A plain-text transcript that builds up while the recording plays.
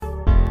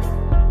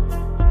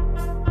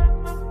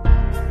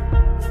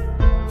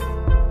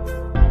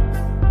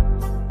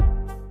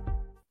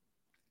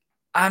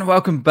And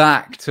welcome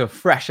back to a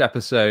fresh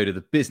episode of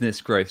the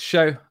Business Growth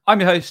Show. I'm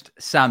your host,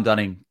 Sam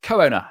Dunning,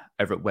 co-owner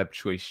over at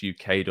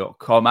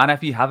webchoiceuk.com. And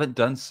if you haven't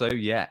done so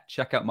yet,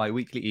 check out my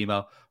weekly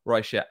email where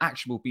I share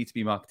actionable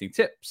B2B marketing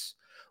tips,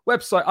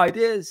 website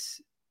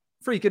ideas,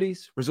 free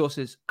goodies,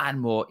 resources,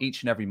 and more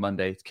each and every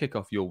Monday to kick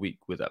off your week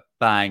with a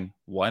bang.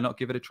 Why not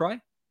give it a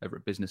try over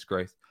at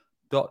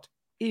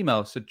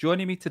businessgrowth.email. So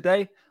joining me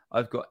today,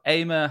 I've got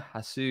Aamer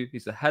Hasu.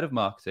 He's the head of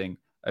marketing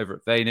over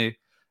at Venu.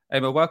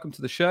 Aamer, welcome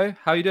to the show.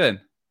 How are you doing?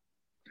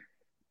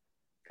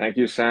 Thank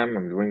you, Sam.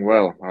 I'm doing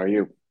well. How are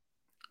you?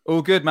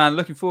 All good, man.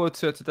 Looking forward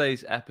to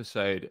today's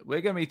episode.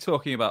 We're going to be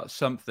talking about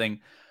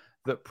something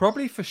that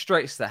probably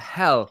frustrates the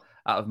hell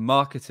out of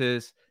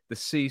marketers, the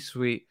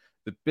C-suite,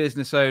 the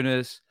business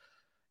owners,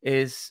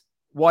 is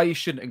why you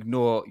shouldn't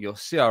ignore your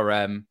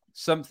CRM,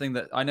 something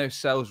that I know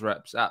sales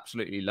reps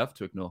absolutely love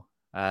to ignore.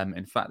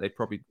 In fact, they'd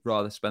probably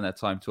rather spend their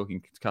time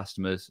talking to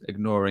customers,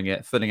 ignoring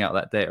it, filling out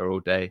that data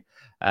all day.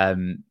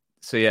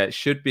 So yeah, it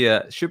should be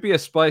a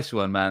spicy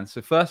one, man.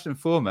 So first and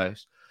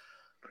foremost,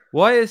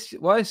 why is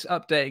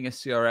updating a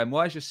CRM?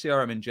 Why is your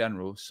CRM in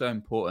general so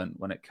important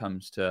when it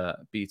comes to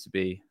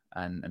B2B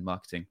and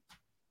marketing?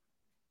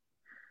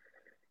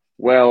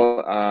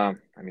 Well,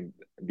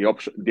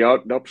 the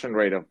adoption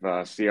rate of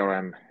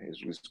CRM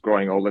is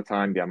growing all the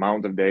time. The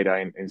amount of data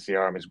in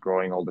CRM is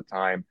growing all the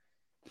time.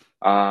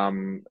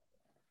 And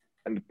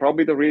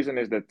probably the reason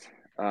is that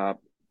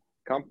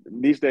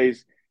these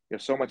days,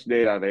 there's so much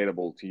data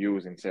available to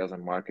use in sales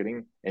and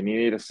marketing, and you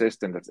need a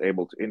system that's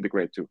able to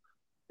integrate to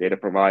data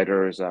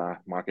providers,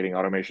 marketing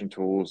automation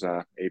tools,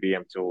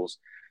 ABM tools.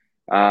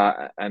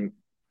 And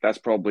that's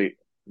probably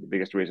the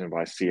biggest reason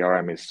why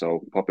CRM is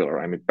so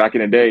popular. I mean, back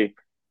in the day,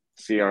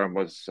 CRM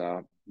was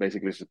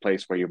basically just a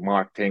place where you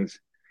mark things,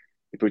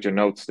 you put your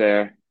notes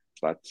there.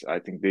 But I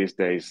think these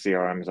days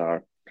CRMs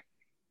are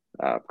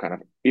kind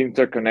of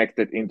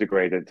interconnected,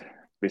 integrated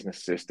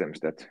business systems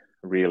that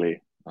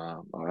really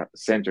are a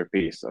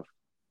centerpiece of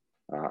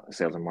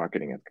sales and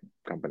marketing at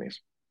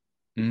companies.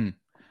 Mm.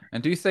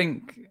 And do you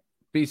think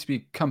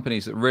B2B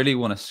companies that really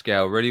want to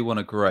scale, really want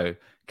to grow,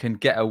 can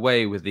get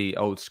away with the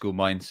old school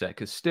mindset?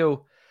 Because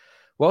still,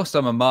 whilst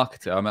I'm a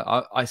marketer,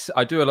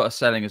 I do a lot of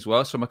selling as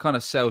well. So I'm a kind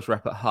of sales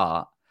rep at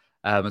heart,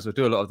 as I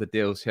do a lot of the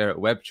deals here at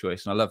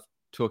WebChoice, and I love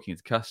talking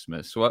to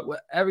customers. So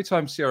every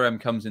time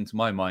CRM comes into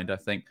my mind, I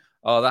think,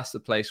 oh, that's the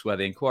place where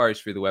the inquiries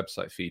through the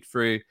website feed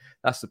through.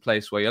 That's the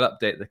place where you'll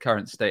update the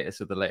current status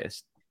of the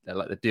latest,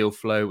 like the deal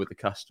flow with the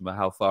customer,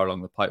 how far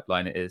along the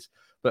pipeline it is.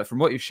 But from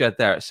what you've shared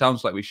there, it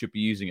sounds like we should be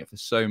using it for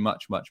so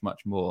much, much,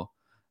 much more.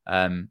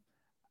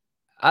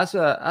 As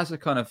a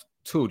kind of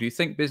tool, do you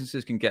think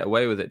businesses can get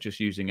away with it just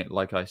using it,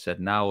 like I said,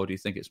 now, or do you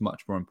think it's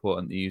much more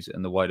important to use it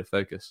in the wider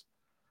focus?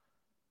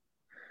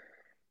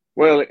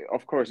 Well,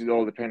 of course, it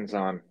all depends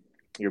on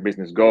your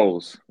business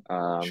goals.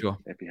 Sure.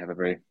 If you have a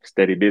very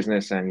steady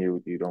business and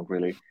you don't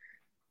really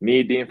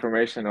need the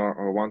information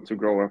or want to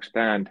grow or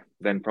expand,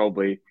 then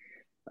probably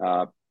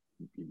uh,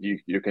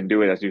 you can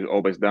do it as you've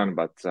always done.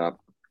 But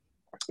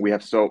we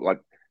have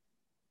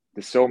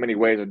there's so many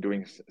ways of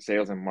doing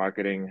sales and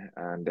marketing,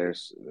 and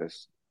there's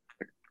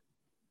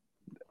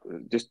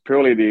just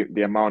purely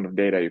the amount of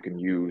data you can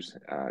use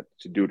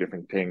to do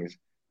different things.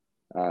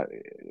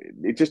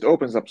 It just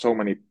opens up so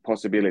many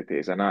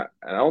possibilities, and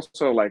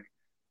also like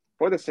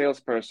for the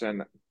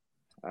salesperson.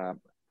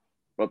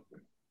 But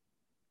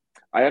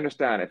I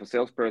understand if a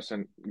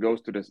salesperson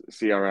goes to the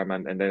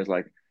CRM and there's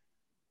like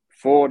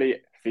 40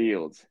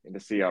 fields in the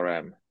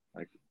CRM,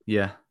 like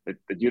Yeah. that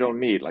you don't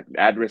need, like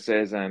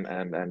addresses and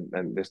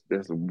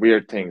there's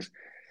weird things.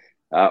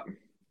 But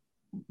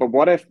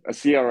what if a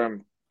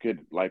CRM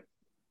could, like,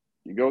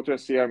 you go to a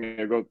CRM,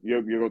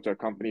 you go to a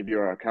company view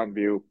or account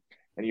view,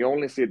 and you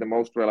only see the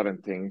most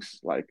relevant things,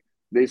 like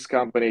this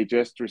company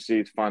just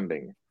received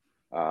funding.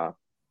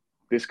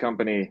 This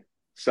company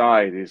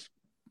size is,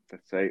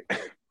 let's say,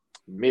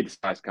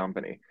 mid-sized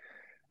company,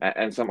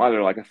 and some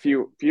other, like a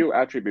few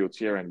attributes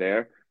here and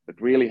there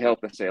that really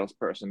help the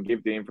salesperson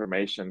give the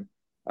information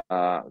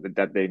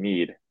that they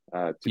need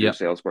to do Yeah.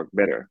 sales work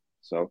better.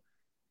 So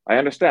I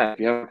understand if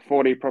you have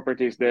 40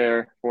 properties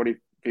there, 40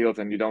 fields,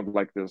 and you don't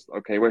like this,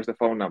 okay, where's the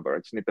phone number?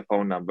 It's need the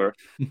phone number.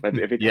 But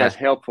if it has Yeah.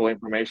 helpful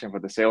information for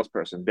the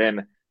salesperson,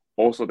 then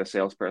also the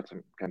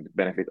salesperson can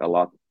benefit a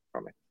lot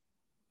from it.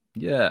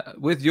 Yeah.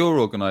 With your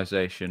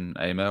organization,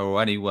 Aamer,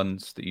 or any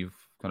ones that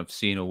you've kind of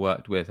seen or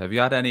worked with, have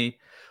you had any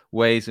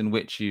ways in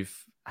which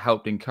you've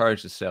helped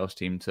encourage the sales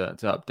team to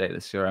update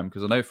the CRM?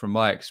 Because I know from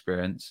my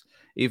experience,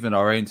 even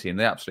our own team,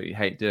 they absolutely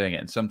hate doing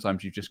it. And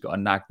sometimes you've just got to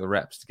nag the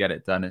reps to get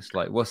it done. It's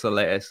like, what's the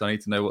latest? I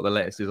need to know what the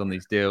latest is on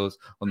these deals,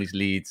 on these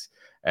leads.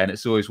 And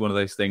it's always one of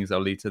those things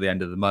that'll lead to the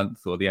end of the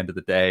month or the end of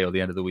the day or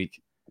the end of the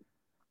week.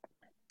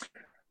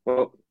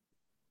 Well,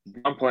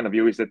 one point of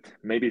view is that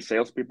maybe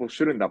salespeople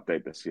shouldn't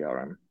update the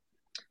CRM.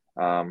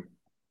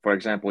 For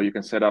example, you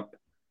can set up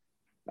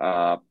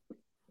uh,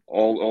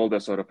 all the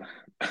sort of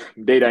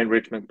data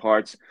enrichment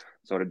parts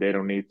so that they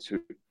don't need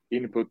to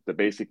input the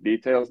basic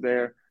details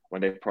there when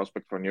they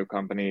prospect for new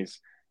companies.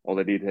 All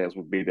the details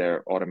would be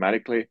there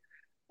automatically.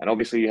 And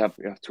obviously, you have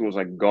tools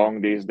like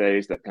Gong these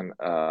days that can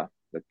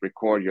that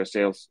record your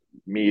sales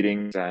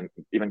meetings and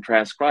even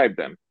transcribe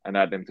them and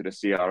add them to the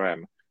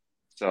CRM.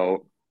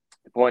 So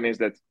the point is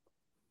that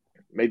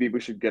maybe we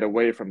should get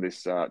away from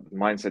this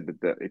mindset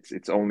that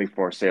it's only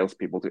for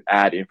salespeople to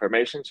add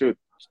information to,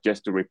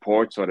 just to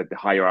report, so that the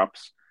higher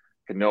ups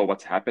can know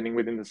what's happening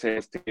within the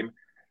sales team,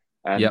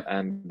 and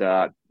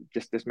Yep.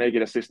 just make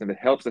it a system that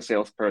helps the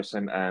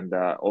salesperson and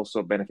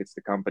also benefits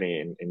the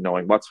company in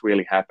knowing what's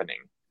really happening,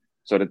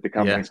 so that the Yeah.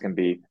 companies can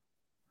be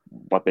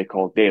what they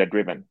call data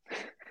driven.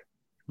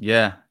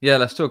 Yeah. Yeah.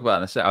 Let's talk about it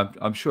in a sec.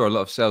 I'm sure a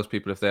lot of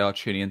salespeople, if they are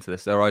tuning into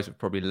this, their eyes have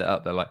probably lit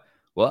up. They're like,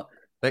 what?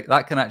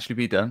 That can actually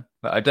be done.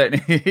 But I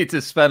don't need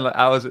to spend like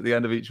hours at the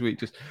end of each week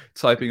just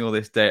typing all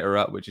this data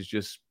up, which is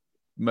just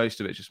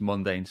most of it just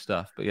mundane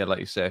stuff. But yeah, like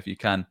you say, if you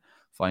can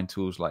find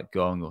tools like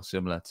Gong or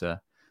similar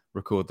to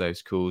record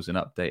those calls and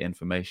update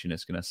information,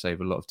 it's going to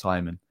save a lot of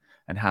time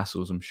and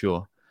hassles, I'm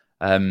sure.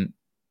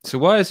 So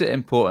why is it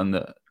important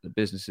that the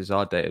businesses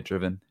are data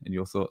driven in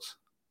your thoughts?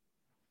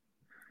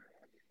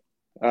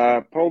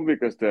 Probably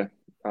because the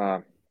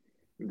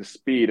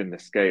speed and the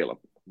scale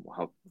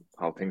of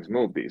how things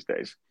move these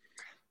days.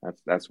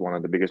 That's one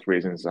of the biggest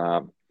reasons.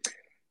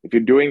 If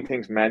you're doing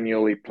things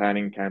manually,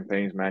 planning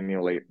campaigns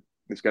manually,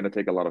 it's going to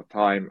take a lot of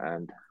time.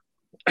 And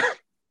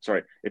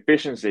sorry,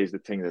 efficiency is the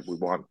thing that we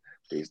want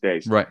these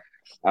days. Right.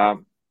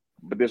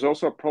 But there's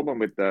also a problem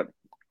with the.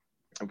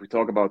 If we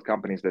talk about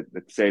companies that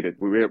say that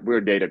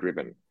we're data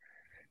driven,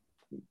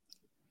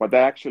 what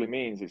that actually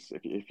means is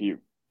if you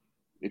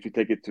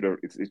take it to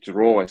its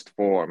rawest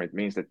form, it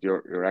means that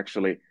you're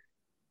actually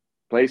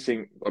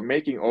placing or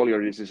making all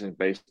your decisions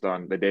based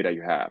on the data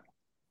you have.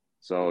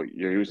 So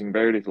you're using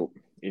very little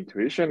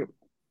intuition,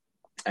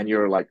 and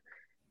you're like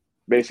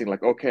basing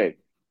like, okay,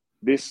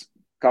 this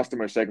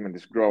customer segment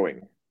is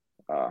growing,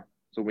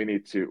 so we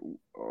need to,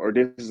 or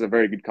this is a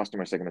very good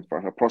customer segment for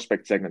us, a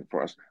prospect segment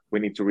for us. We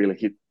need to really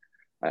hit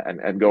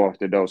and go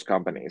after those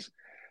companies.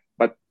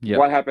 But Yep.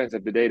 what happens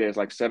if the data is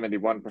like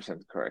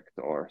 71% correct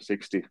or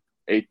 68%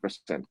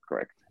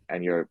 correct,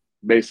 and you're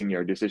basing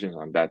your decisions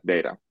on that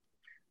data?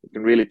 It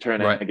can really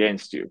turn Right.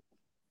 against you.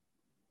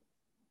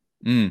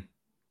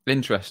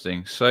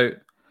 Interesting. So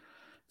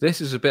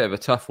this is a bit of a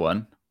tough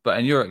one, but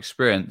in your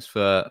experience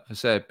for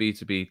say a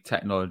B2B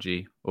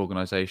technology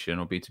organization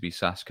or B2B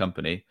SaaS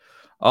company,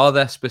 are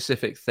there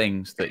specific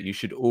things that you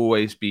should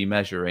always be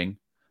measuring?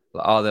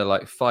 Like, are there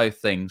like 5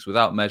 things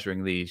without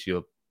measuring these,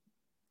 you're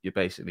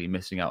basically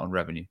missing out on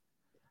revenue?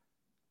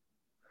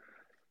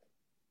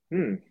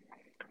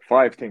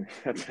 5 things.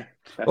 Or That's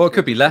it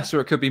could be interesting. less or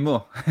it could be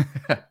more.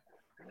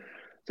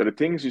 So the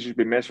things you should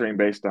be measuring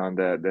based on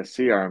the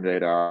CRM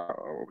data,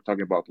 we're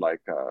talking about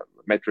like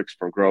metrics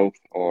for growth,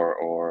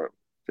 or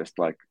just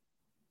like,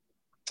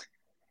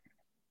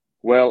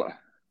 well,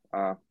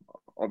 uh,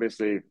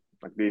 obviously,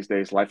 like these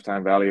days,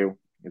 lifetime value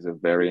is a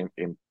very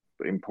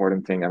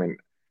important thing. I mean,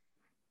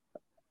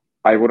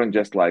 I wouldn't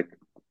just like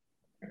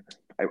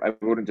I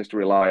wouldn't just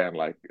rely on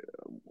like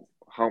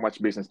how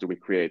much business will we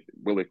create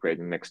in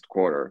the next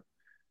quarter,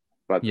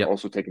 but Yep.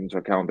 also take into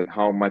account that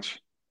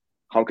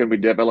how can we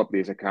develop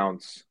these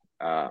accounts,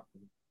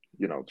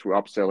 through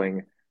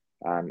upselling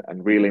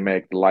and really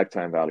make the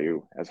lifetime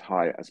value as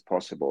high as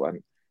possible.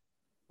 And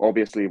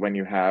obviously, when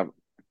you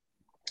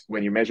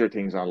measure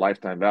things on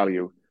lifetime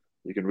value,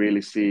 you can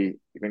really see,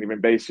 you can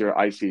even base your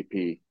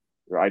ICP,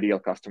 your ideal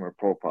customer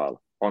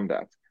profile, on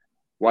that.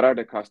 What are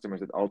the customers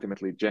that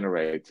ultimately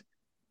generate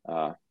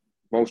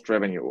most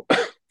revenue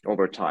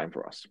over time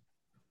for us?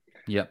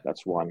 Yep.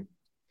 That's one.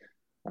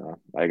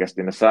 I guess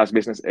in the SaaS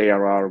business,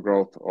 ARR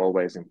growth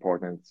always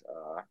important,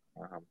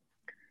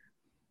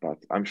 but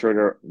I'm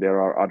sure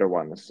there are other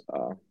ones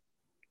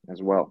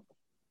as well.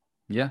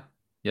 Yeah.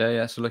 Yeah.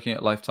 Yeah. So looking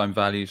at lifetime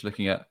values,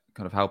 looking at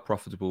kind of how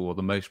profitable or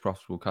the most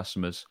profitable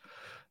customers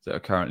that are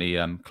currently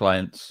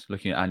clients,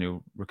 looking at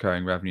annual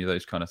recurring revenue,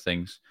 those kind of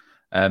things.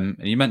 And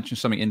you mentioned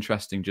something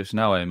interesting just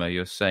now, Aamer.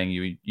 You're saying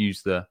you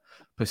use the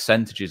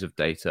percentages of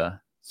data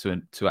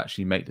to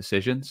actually make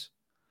decisions.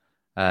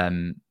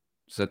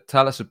 So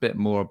tell us a bit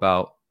more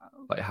about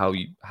like how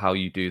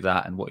you do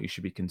that and what you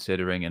should be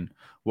considering and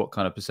what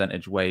kind of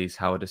percentage ways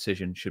how a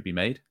decision should be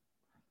made.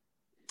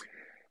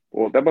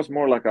 Well, that was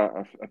more like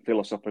a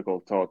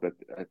philosophical thought that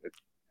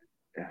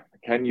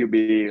can you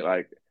be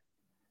like,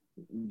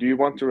 do you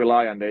want to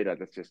rely on data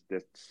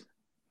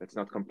that's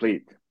not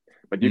complete?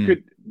 But you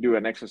could do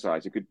an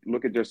exercise. You could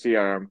look at your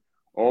CRM,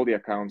 all the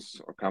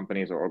accounts or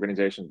companies or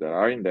organizations that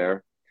are in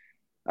there.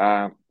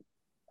 And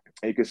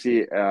you can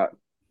see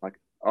like,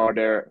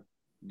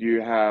 do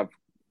you have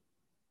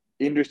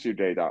industry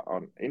data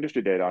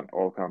on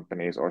all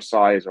companies, or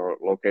size or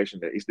location?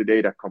 Is the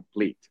data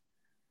complete?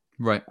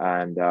 Right.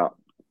 And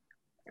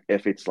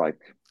if it's like,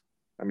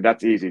 I mean,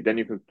 that's easy. Then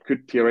you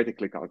could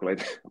theoretically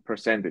calculate a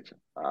percentage.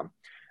 And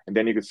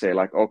then you could say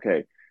like,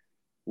 okay,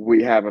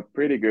 we have a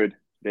pretty good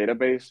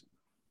database.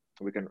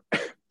 We can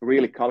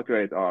really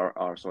calculate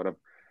our sort of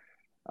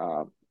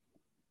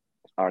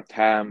our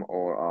TAM,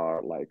 or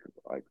our like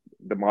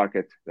the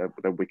market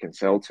that we can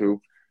sell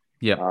to.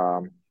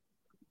 Yeah.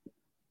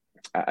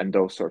 and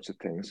those sorts of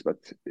things. But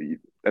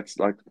that's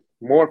like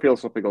more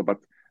philosophical. But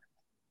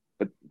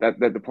that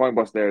the point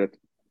was there that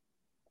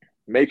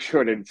make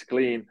sure that it's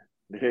clean,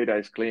 the data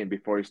is clean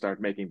before you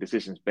start making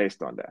decisions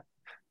based on that.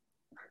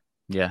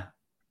 Yeah,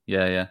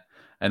 yeah, yeah.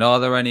 And are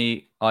there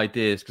any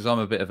ideas? Because I'm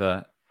a bit of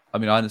a, I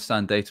mean, I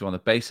understand data on the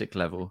basic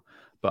level,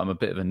 but I'm a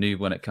bit of a noob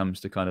when it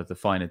comes to kind of the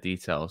finer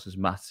details, as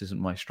maths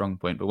isn't my strong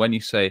point. But when you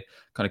say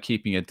kind of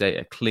keeping your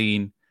data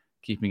clean,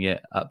 keeping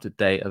it up to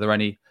date, are there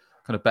any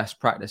kind of best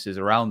practices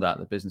around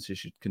that businesses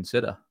should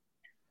consider?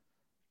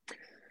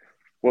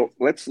 Well,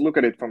 let's look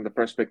at it from the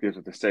perspective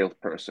of the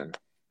salesperson.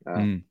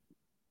 Mm.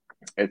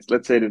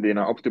 Let's say that in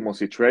an optimal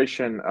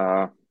situation,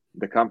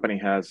 the company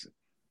has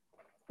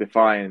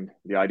defined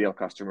the ideal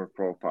customer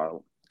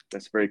profile.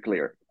 That's very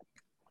clear.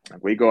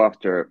 We go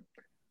after,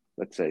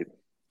 let's say,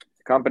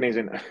 companies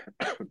in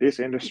this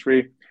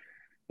industry,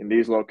 in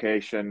these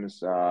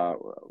locations,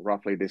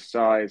 roughly this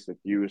size, that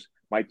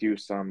might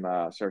use some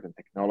certain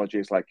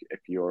technologies. Like if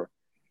you're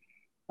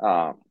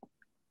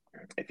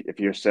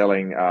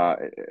selling,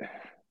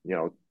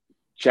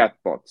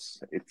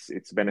 chatbots,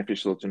 it's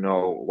beneficial to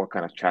know what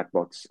kind of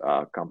chatbots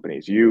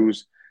companies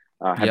use.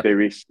 Have Yep. they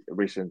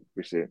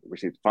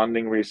received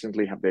funding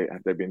recently? Have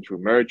they been through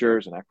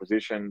mergers and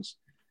acquisitions?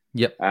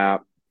 Yep.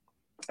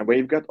 And when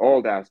you've got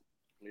all that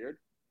cleared,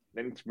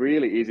 then it's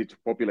really easy to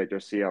populate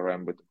your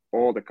CRM with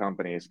all the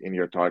companies in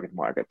your target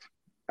market.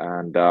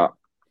 And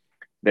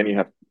then you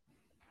have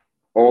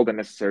all the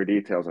necessary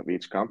details of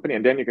each company,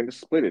 and then you can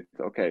just split it.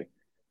 Okay,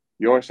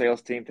 your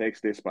sales team takes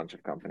this bunch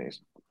of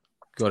companies.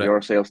 Got it.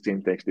 Your sales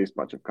team takes this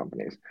bunch of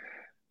companies.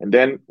 And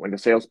then when the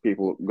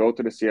salespeople go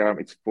to the CRM,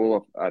 it's full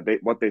of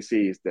what they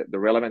see is the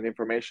relevant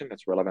information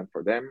that's relevant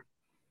for them.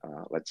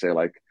 Let's say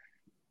like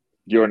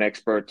you're an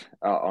expert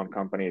on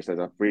companies that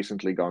have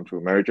recently gone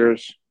through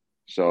mergers.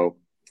 So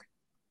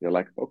you're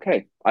like,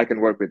 okay, I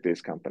can work with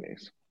these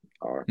companies.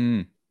 Or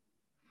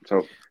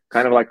so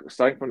kind of like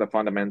starting from the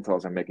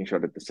fundamentals and making sure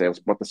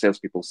that what the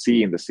salespeople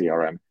see in the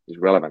CRM is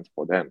relevant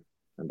for them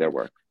and their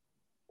work.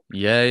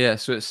 Yeah, yeah.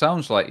 So it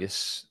sounds like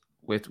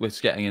we're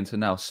getting into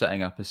now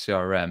setting up a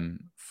CRM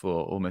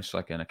for almost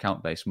like an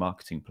account-based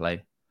marketing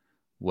play,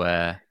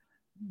 where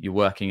you're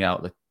working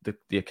out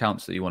the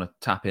accounts that you want to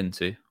tap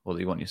into or that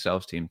you want your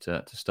sales team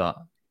to start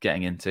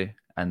getting into,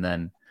 and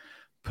then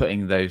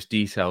putting those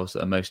details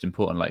that are most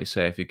important, like you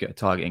say, if you're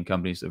targeting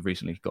companies that have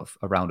recently got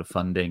a round of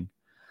funding,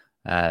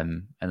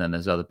 and then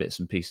there's other bits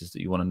and pieces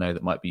that you want to know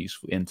that might be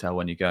useful intel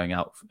when you're going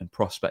out and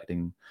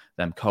prospecting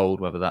them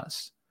cold, whether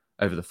that's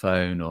over the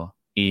phone or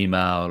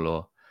email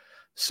or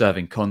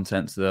serving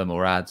content to them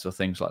or ads or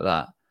things like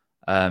that.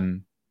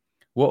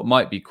 What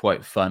might be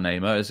quite fun,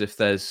 Aamer, is if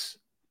there's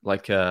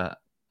like a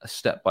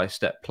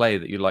step-by-step play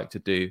that you like to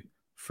do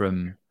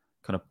from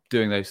kind of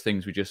doing those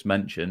things we just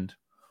mentioned,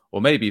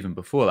 or maybe even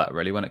before that,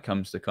 really, when it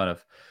comes to kind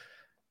of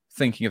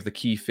thinking of the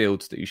key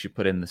fields that you should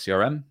put in the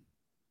CRM,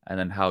 and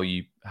then how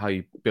you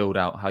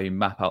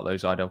map out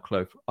those ideal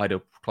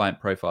client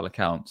profile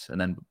accounts,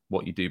 and then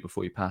what you do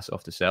before you pass it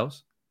off to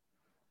sales.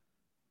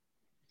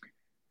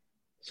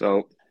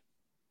 So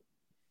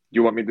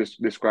you want me to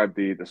describe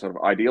the sort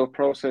of ideal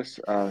process?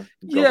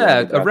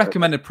 Yeah, a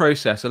recommended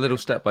process, a little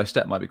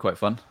step-by-step might be quite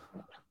fun.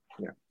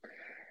 Yeah.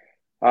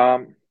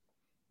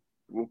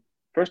 Well,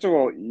 first of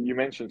all, you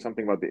mentioned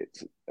something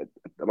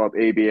about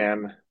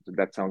ABM.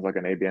 That sounds like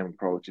an ABM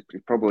approach. It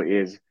probably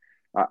is.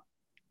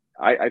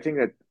 I think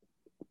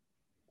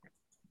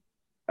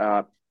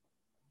that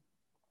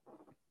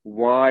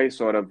why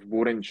sort of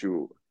wouldn't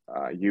you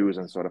use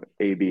a sort of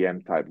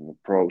ABM type of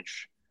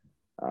approach?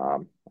 I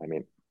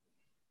mean,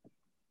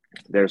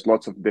 there's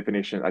lots of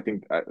definitions. I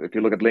think if you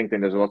look at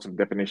LinkedIn, there's lots of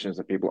definitions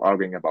that people are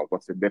arguing about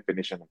what's the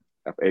definition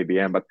of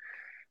ABM. But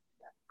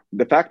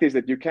the fact is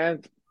that you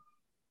can't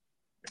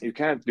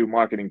do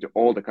marketing to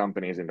all the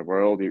companies in the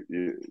world.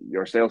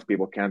 Your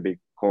salespeople can't be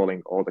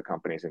calling all the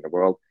companies in the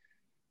world.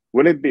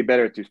 Wouldn't it be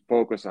better to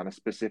focus on a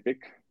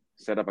specific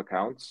set of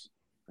accounts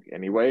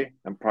anyway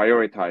and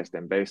prioritize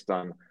them based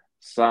on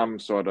some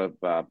sort of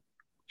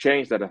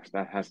change that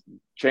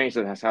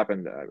has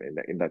happened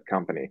in that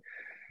company?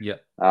 Yeah.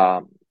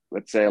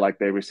 Let's say like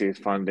they received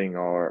funding,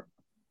 or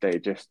they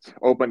just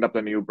opened up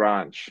a new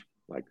branch,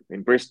 like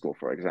in Bristol,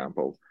 for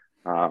example.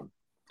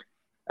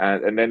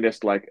 And then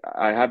just like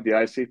I have the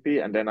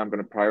ICP, and then I'm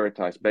going to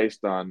prioritize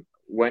based on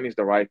when is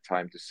the right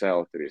time to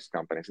sell to these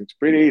companies. It's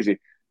pretty easy.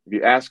 If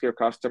you ask your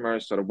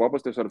customers sort of what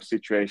was the sort of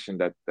situation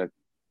that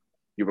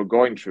you were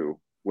going through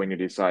when you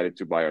decided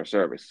to buy our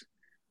service,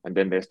 and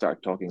then they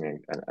start talking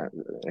and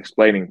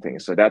explaining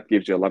things. So that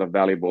gives you a lot of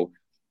valuable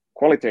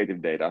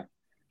qualitative data.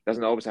 It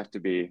doesn't always have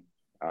to be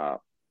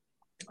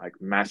like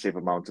massive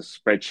amounts of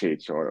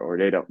spreadsheets or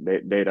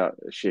data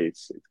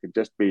sheets. It could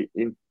just be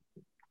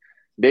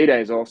data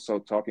is also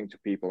talking to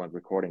people and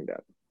recording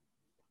that.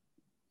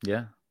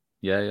 Yeah,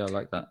 I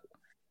like that.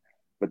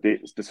 But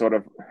the sort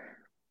of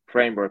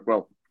framework,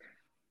 well,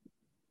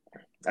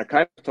 I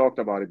kind of talked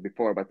about it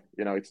before, but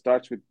it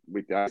starts with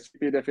the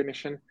ICP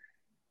definition,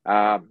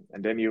 and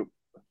then you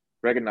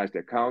recognize the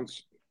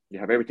accounts. You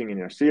have everything in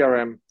your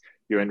CRM.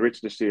 you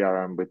enrich the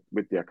CRM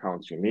with the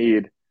accounts you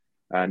need,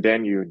 and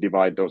then you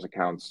divide those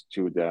accounts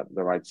to the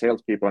right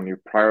salespeople, and you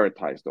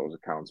prioritize those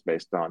accounts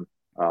based on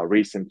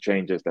recent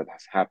changes that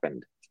has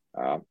happened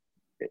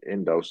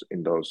in those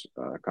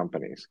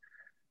companies.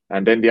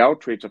 And then the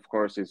outreach, of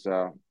course, is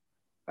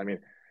I mean,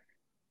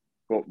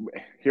 well,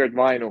 here at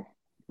Vainu,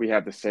 we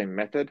have the same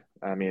method.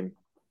 I mean,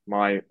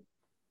 my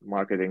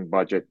marketing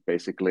budget,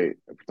 basically, if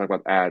we talk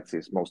about ads,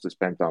 is mostly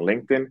spent on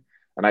LinkedIn,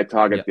 and I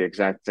target the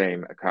exact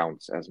same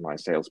accounts as my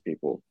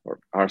salespeople or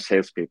our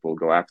salespeople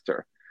go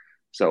after.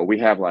 So we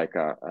have like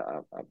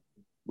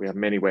we have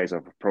many ways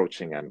of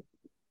approaching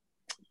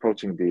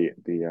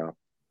the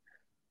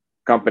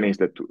companies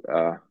that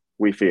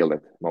we feel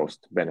that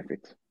most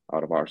benefit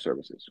out of our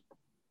services.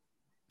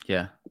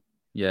 Yeah.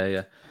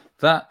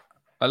 That,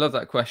 I love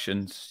that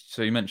question.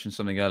 So you mentioned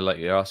something earlier, like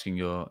you're asking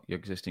your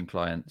existing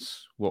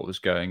clients what was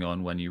going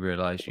on when you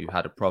realized you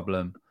had a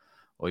problem,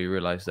 or you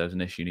realized there was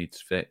an issue you need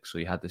to fix, or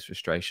you had this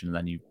frustration, and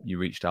then you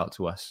reached out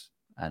to us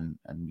and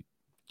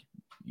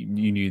you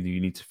knew that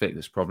you need to fix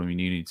this problem, you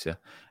need to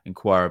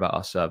inquire about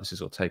our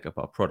services or take up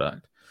our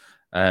product.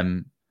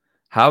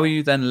 How are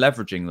you then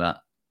leveraging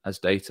that as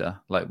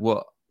data? Like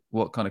what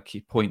kind of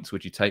key points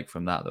would you take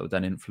from that would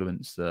then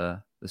influence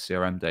the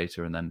CRM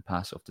data and then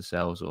pass off to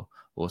sales, or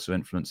also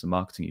influence the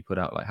marketing you put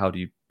out? Like, how do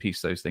you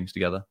piece those things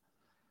together?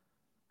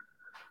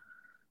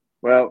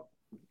 Well,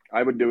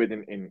 I would do it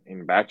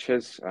in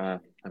batches. I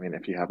mean,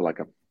 if you have like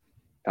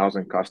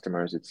 1,000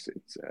 customers, it's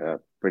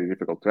pretty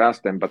difficult to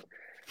ask them, but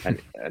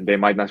and they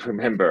might not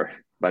remember.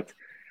 But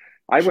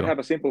I would have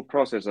a simple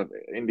process of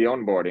in the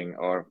onboarding,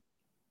 or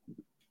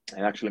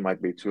it actually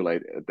might be too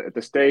late at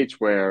the stage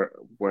where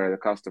the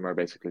customer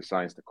basically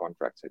signs the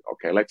contract. Say,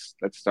 okay, let's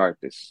start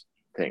this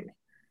thing.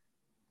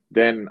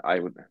 Then I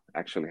would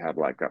actually have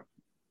like a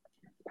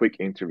quick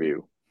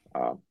interview.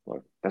 Well,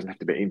 it doesn't have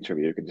to be an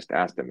interview. You can just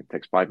ask them. It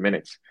takes 5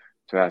 minutes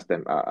to ask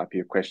them a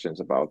few questions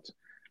about,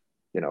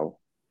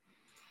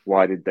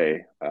 why did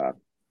they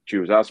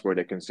choose us? Were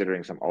they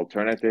considering some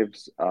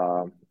alternatives?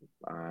 But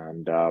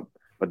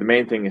the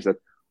main thing is that,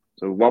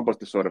 so what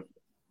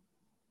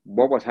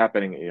was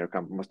happening in your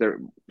company? Was there,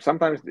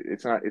 sometimes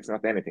it's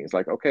not anything. It's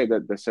like, okay,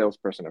 the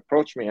salesperson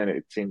approached me and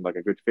it seemed like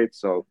a good fit.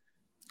 So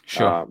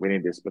we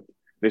need this, but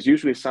there's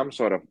usually some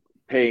sort of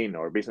pain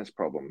or business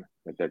problem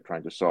that they're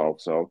trying to solve.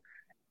 So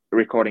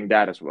recording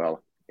that as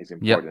well is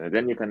important. And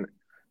then you can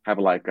have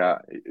like,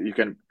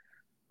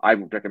 I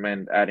would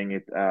recommend adding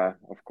it,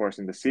 of course,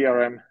 in the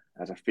CRM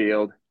as a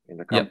field in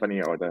the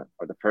company or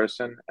the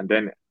person. And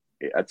then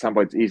at some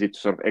point, it's easy to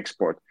sort of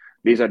export.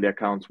 These are the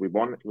accounts we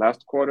won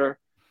last quarter.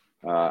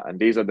 And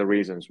these are the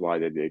reasons why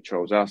they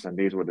chose us. And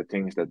these were the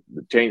things the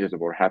changes that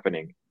were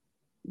happening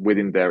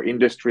within their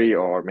industry,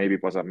 or maybe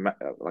it was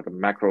like a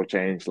macro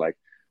change, like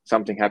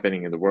something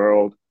happening in the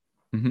world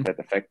that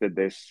affected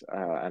this.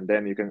 And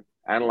then you can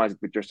analyze it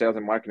with your sales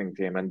and marketing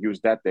team and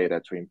use that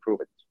data to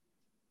improve it.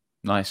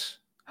 Nice.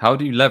 How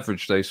do you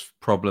leverage those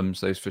problems,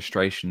 those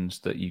frustrations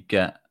that you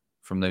get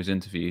from those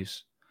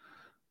interviews?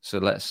 So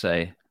let's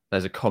say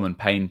there's a common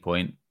pain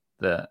point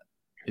that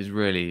is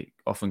really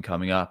often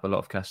coming up. A lot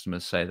of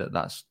customers say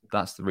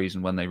that's the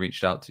reason when they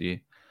reached out to you.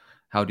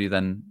 How do you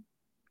then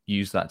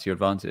use that to your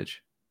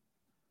advantage?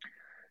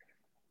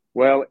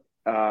 Well,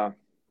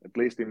 at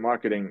least in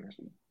marketing,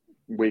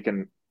 we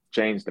can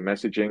change the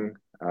messaging,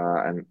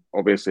 and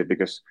obviously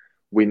because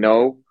we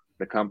know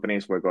the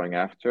companies we're going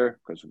after,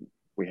 because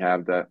we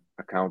have the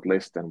account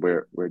list and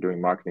we're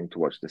doing marketing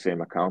towards the same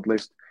account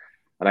list,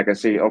 and I can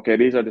see, okay,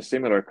 these are the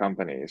similar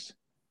companies.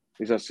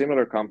 These are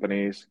similar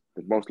companies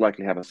that most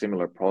likely have a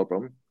similar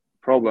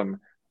problem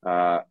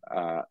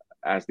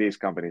as these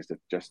companies that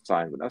just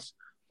signed with us.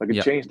 So I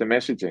can change the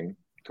messaging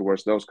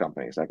towards those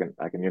companies. I can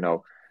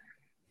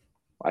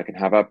I can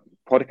have a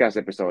podcast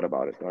episode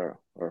about it, or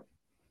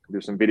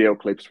do some video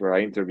clips where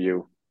I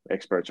interview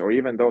experts, or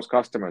even those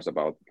customers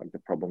about like the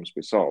problems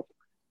we solved.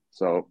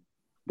 So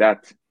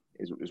that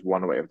is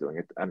one way of doing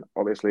it. And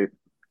obviously,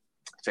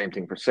 same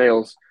thing for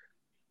sales.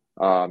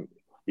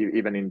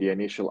 Even in the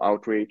initial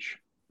outreach,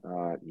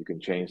 you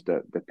can change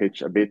the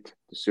pitch a bit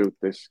to suit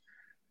this.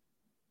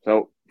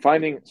 So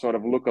finding sort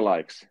of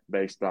lookalikes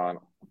based on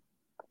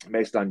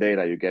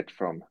data you get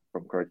from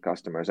current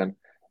customers, and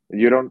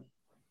you don't.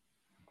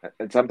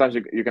 And sometimes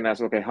you can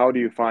ask, okay, how do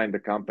you find the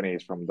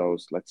companies from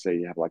those? Let's say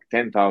you have like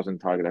 10,000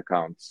 target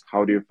accounts.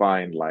 How do you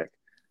find like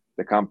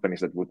the companies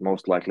that would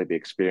most likely be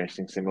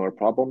experiencing similar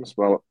problems?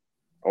 Well,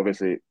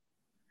 obviously,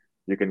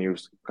 you can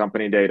use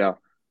company data,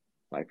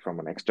 like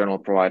from an external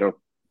provider,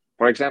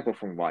 for example,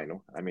 from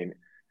Vainu. I mean,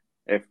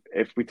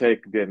 if we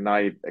take the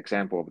naive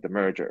example of the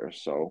merger,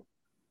 so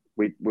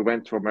we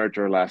went through a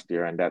merger last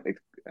year, and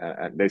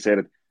and they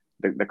said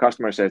that the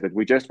customer says that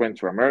we just went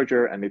through a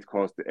merger and it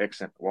caused the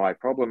X and Y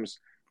problems,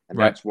 and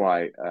that's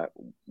why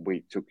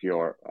we took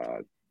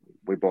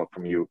we bought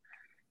from you.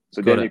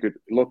 So then you could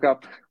look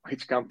up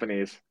which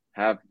companies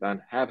have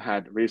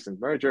had recent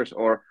mergers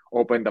or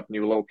opened up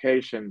new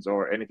locations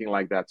or anything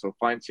like that. So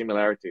find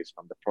similarities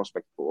from the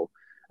prospect pool,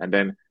 and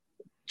then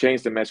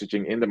change the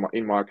messaging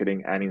in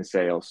marketing and in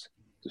sales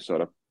to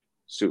sort of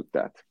suit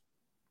that.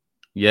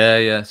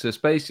 Yeah. So it's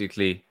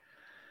basically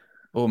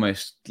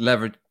almost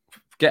leverage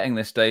getting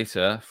this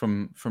data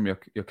from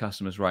your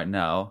customers right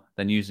now,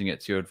 then using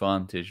it to your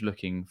advantage,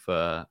 looking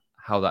for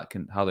how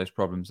those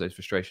problems, those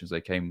frustrations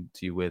they came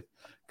to you with,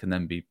 can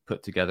then be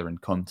put together in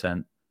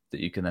content that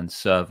you can then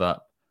serve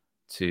up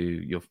to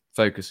your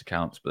focus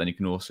accounts. But then you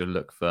can also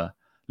look for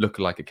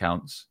lookalike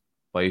accounts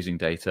by using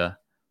data,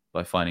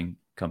 by finding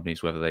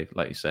companies, whether they,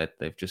 like you said,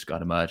 they've just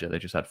got a merger, they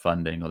just had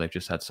funding, or they've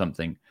just had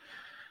something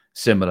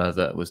similar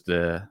that was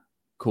the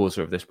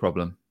causer of this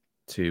problem,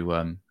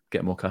 to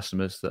get more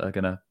customers that are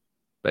going to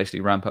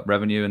basically ramp up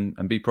revenue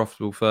and be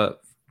profitable for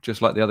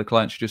just like the other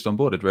clients you just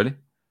onboarded. Really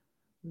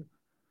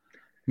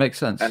makes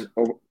sense. And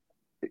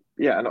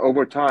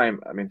over time,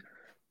 I mean,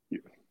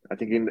 I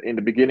think in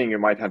the beginning you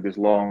might have these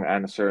long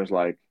answers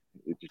like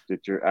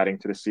that you're adding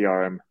to the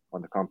CRM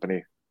on the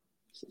company,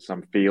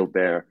 some field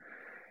there.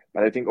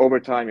 But I think over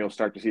time you'll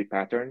start to see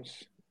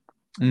patterns.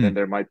 And then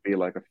there might be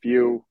like a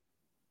few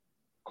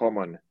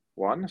common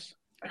ones.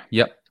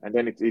 Yep. And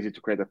then it's easy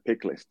to create a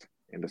pick list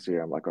in the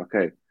CRM, like,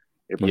 okay,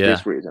 it was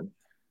this reason.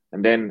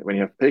 And then when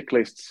you have pick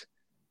lists,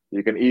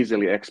 you can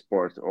easily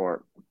export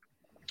or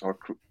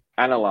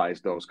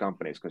analyze those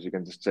companies, because you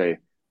can just say,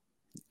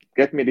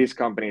 get me these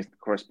companies that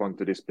correspond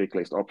to this pick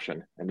list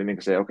option. And then you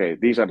can say, okay,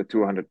 these are the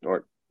 200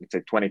 or let's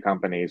say 20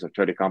 companies or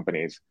 30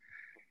 companies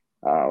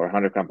or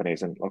 100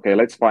 companies. And okay,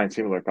 let's find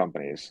similar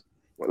companies.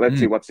 Well, let's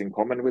see what's in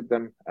common with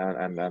them,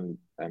 and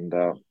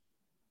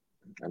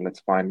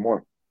let's find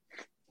more.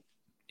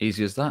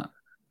 Easy as that.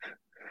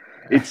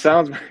 It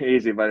sounds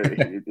easy, but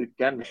it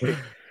can be.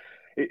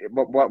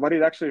 But what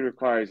it actually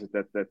requires is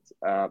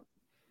that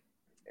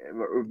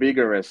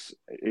vigorous.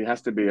 It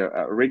has to be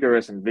a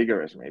rigorous and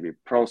vigorous maybe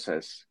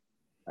process.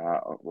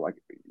 Like,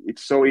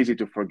 it's so easy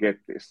to forget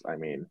this. I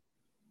mean,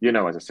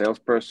 as a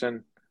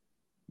salesperson,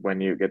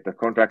 when you get the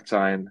contract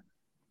signed,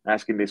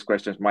 asking these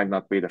questions might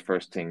not be the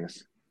first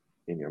things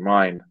in your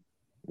mind.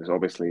 There's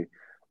obviously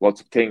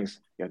lots of things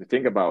you have to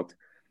think about.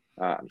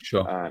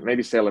 Sure.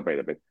 Maybe celebrate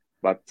a bit,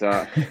 but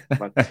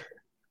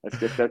let's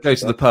get that. Go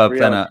to the pub,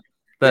 reality.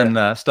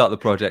 then start the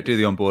project, do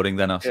the onboarding,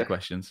 then ask the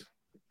questions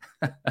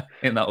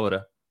in that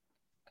order.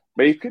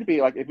 But it could be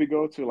like, if we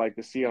go to like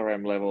the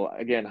CRM level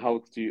again,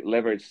 how to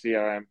leverage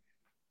CRM.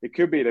 It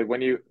could be that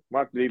when you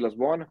mark the deal as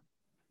one,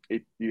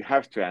 you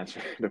have to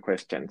answer the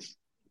questions,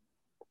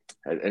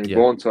 and it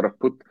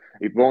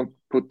won't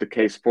put the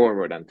case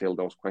forward until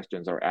those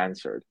questions are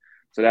answered.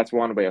 So that's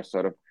one way of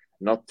sort of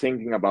not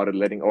thinking about it,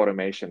 letting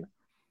automation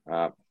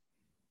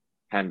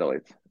handle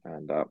it,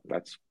 and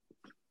that's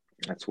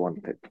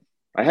one tip.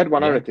 I had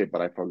one other tip,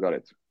 but I forgot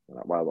it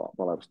while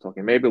I was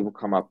talking. Maybe it will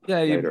come up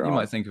later you on.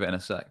 might think of it in a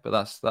sec, but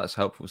that's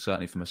helpful,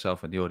 certainly for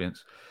myself and the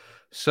audience.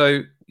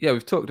 So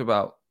we've talked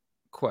about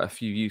quite a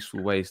few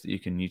useful ways that you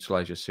can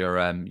utilize your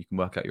CRM. You can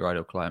work out your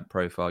ideal client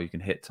profile. You can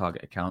hit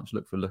target accounts,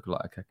 look for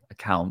lookalike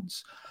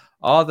accounts.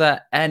 Are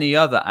there any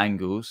other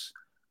angles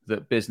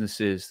that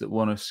businesses that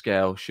want to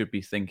scale should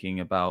be thinking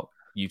about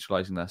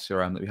utilizing their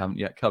CRM that we haven't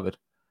yet covered?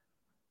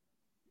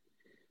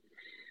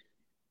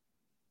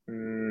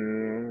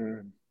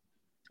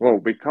 Well,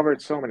 we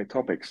covered so many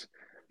topics.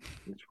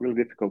 It's really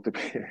difficult to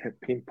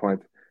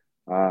pinpoint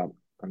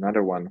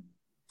another one.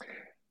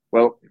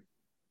 Well,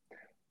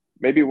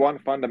 maybe one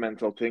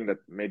fundamental thing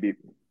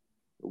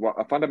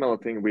a fundamental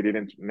thing we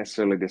didn't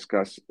necessarily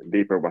discuss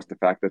deeper was the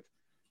fact that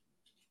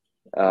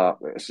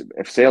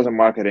if sales and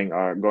marketing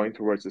are going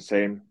towards the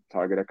same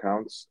target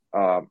accounts,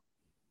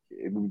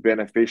 it would be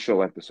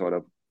beneficial if the sort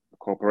of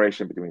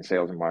cooperation between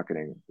sales and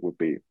marketing would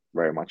be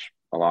very much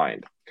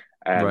aligned,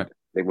 and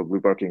they would be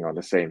working on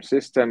the same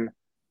system.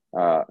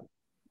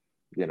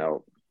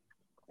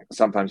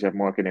 Sometimes you have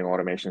marketing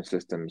automation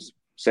systems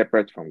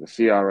separate from the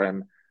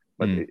CRM,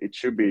 but it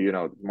should be,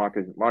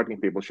 marketing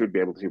people should be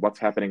able to see what's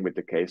happening with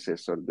the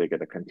cases, so that they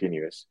get a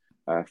continuous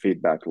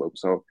feedback loop.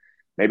 So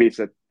maybe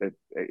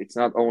it's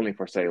not only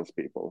for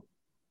salespeople.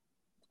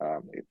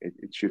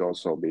 It should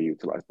also be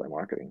utilized by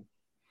marketing.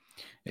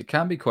 It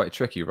can be quite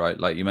tricky, right?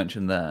 Like you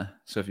mentioned there.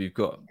 So if you've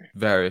got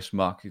various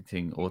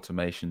marketing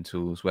automation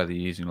tools, whether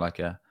you're using like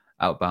a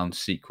outbound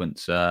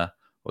sequencer,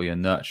 or you're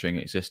nurturing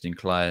existing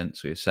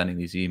clients, or you're sending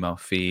these email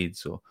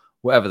feeds, or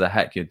whatever the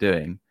heck you're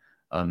doing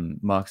on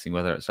marketing,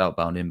 whether it's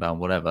outbound, inbound,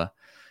 whatever,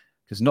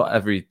 because not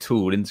every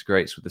tool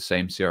integrates with the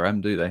same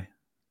CRM, do they?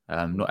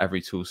 Not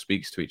every tool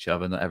speaks to each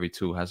other. Not every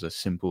tool has a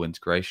simple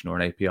integration or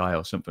an API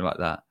or something like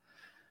that.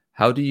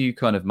 How do you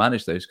kind of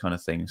manage those kind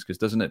of things? Because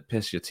doesn't it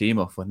piss your team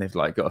off when they've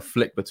like got to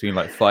flick between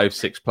like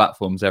 5-6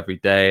 platforms every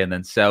day, and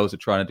then sales are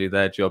trying to do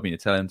their job and you're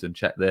telling them to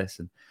check this,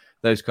 and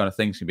those kind of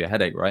things can be a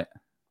headache, right?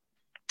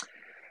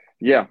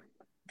 Yeah.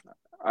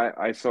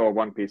 I saw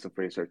one piece of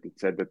research that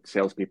said that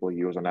salespeople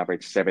use on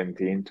average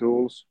 17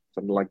 tools,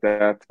 something like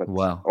that. But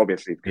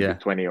obviously it could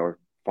be 20 or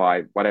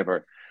 5,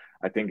 whatever.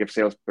 I think if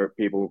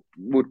salespeople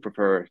would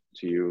prefer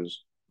to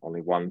use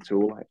only one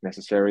tool if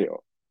necessary,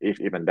 or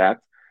if even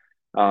that.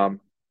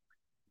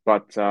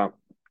 But I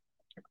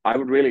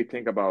would really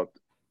think about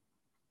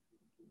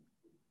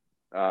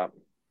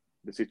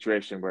the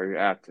situation where you're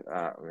at.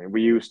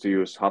 We used to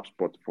use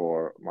HubSpot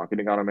for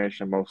marketing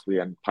automation mostly,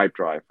 and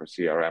Pipedrive for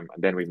CRM,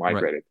 and then we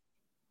migrated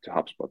to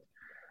HubSpot.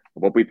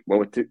 What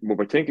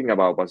we're thinking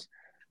about was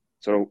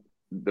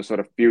the sort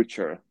of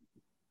future.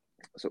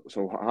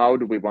 So how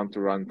do we want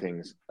to run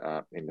things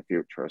in the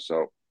future?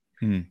 So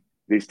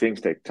these things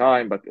take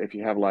time, but if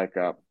you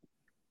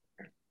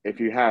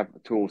have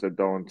tools that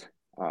don't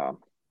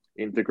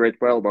integrate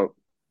well, but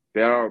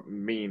there are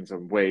means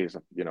and ways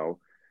of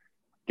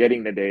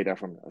getting the data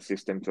from a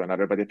system to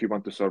another. But if you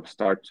want to sort of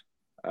start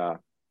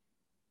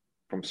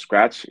from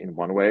scratch in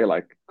one way,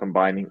 like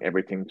combining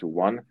everything to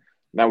one,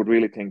 and I would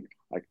really think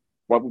like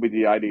what would be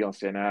the ideal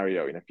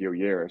scenario in a few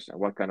years, and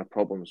what kind of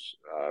problems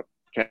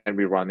can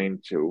we run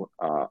into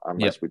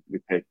unless we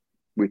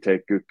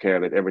take good care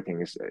that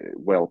everything is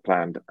well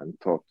planned and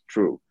thought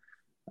through.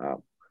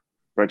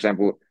 For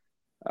example,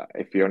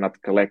 if you're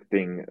not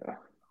collecting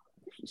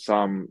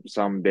some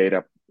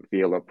data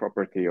field or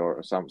property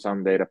or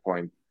some data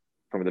point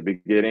from the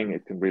beginning,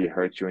 it can really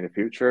hurt you in the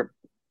future.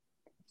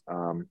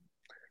 I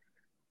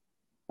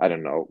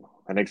don't know.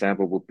 An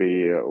example would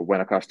be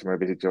when a customer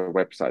visits your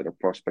website or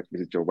prospect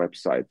visits your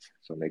website.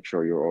 So make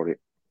sure you're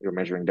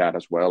measuring that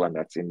as well, and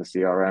that's in the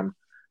CRM,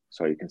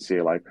 so you can see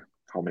like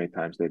how many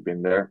times they've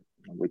been there,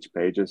 on which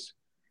pages.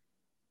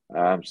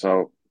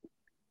 So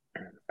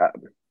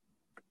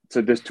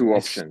there's two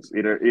options: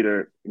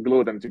 either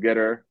glue them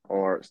together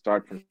or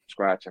start from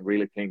scratch and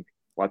really think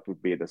what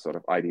would be the sort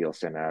of ideal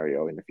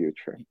scenario in the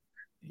future.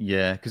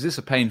 Yeah, because it's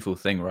a painful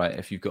thing, right?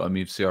 If you've got to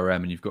move CRM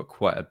and you've got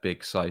quite a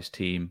big size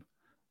team,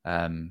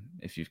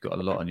 if you've got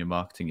a lot on your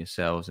marketing, your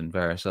sales, and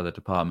various other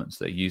departments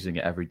that are using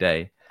it every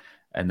day,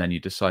 and then you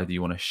decide that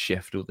you want to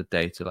shift all the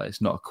data, like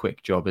it's not a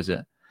quick job, is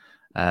it?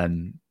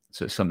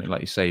 So it's something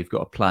like you say, you've got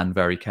to plan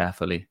very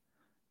carefully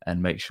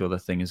and make sure the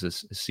thing is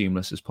as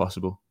seamless as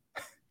possible.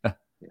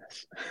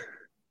 Yes.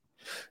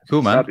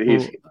 Cool, man.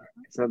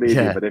 It's not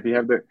easy, but if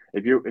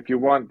you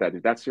want that,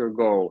 if that's your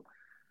goal,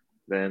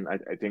 then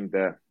I think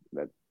that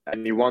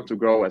and you want to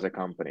grow as a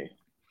company,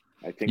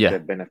 I think the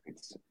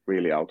benefits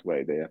really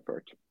outweigh the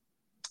effort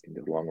in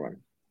the long run.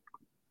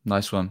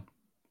 Nice one.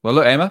 Well,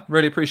 look, Aamer,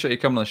 really appreciate you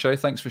coming on the show.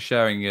 Thanks for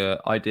sharing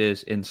your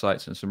ideas,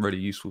 insights, and some really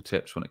useful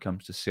tips when it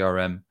comes to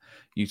CRM,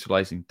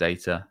 utilizing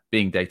data,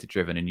 being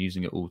data-driven, and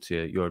using it all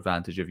to your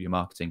advantage of your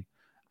marketing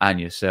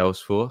and your sales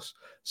force.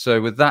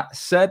 So with that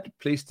said,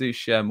 please do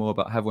share more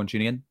about how everyone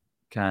tuning in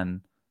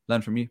can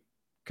learn from you,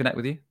 connect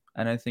with you,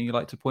 and anything you'd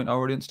like to point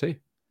our audience to.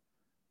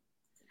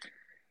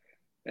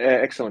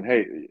 Excellent.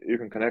 Hey, you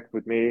can connect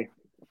with me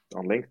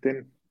on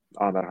LinkedIn,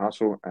 Aamer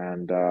Hasu,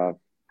 and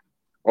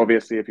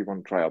obviously, if you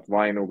want to try out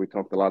Vainu, we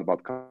talked a lot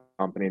about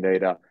company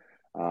data,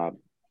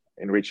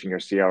 enriching your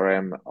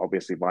CRM.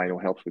 Obviously,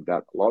 Vainu helps with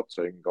that a lot,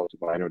 so you can go to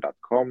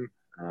vainu.com,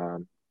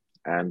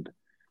 and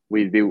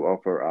we do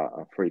offer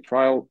a free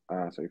trial.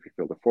 So if you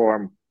fill the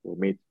form, we'll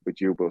meet with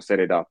you, we'll set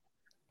it up,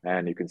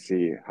 and you can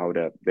see how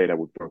the data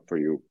would work for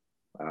you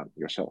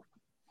yourself.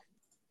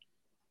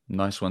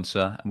 Nice one,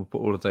 sir. And we'll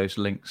put all of those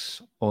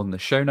links on the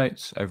show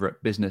notes over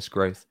at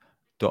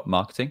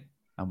businessgrowth.marketing.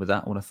 And with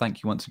that, I want to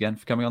thank you once again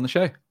for coming on the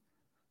show.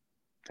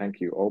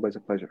 Thank you. Always a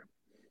pleasure.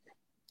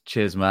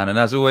 Cheers, man. And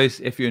as always,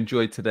 if you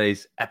enjoyed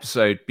today's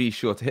episode, be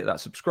sure to hit that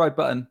subscribe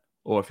button.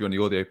 Or if you're on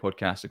the audio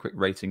podcast, a quick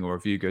rating or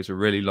review goes a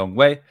really long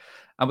way.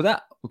 And with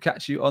that, we'll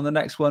catch you on the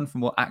next one for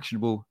more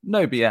actionable,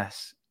 no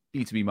BS,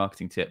 B2B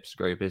marketing tips,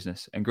 grow your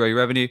business and grow your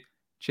revenue.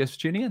 Cheers for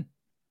tuning in.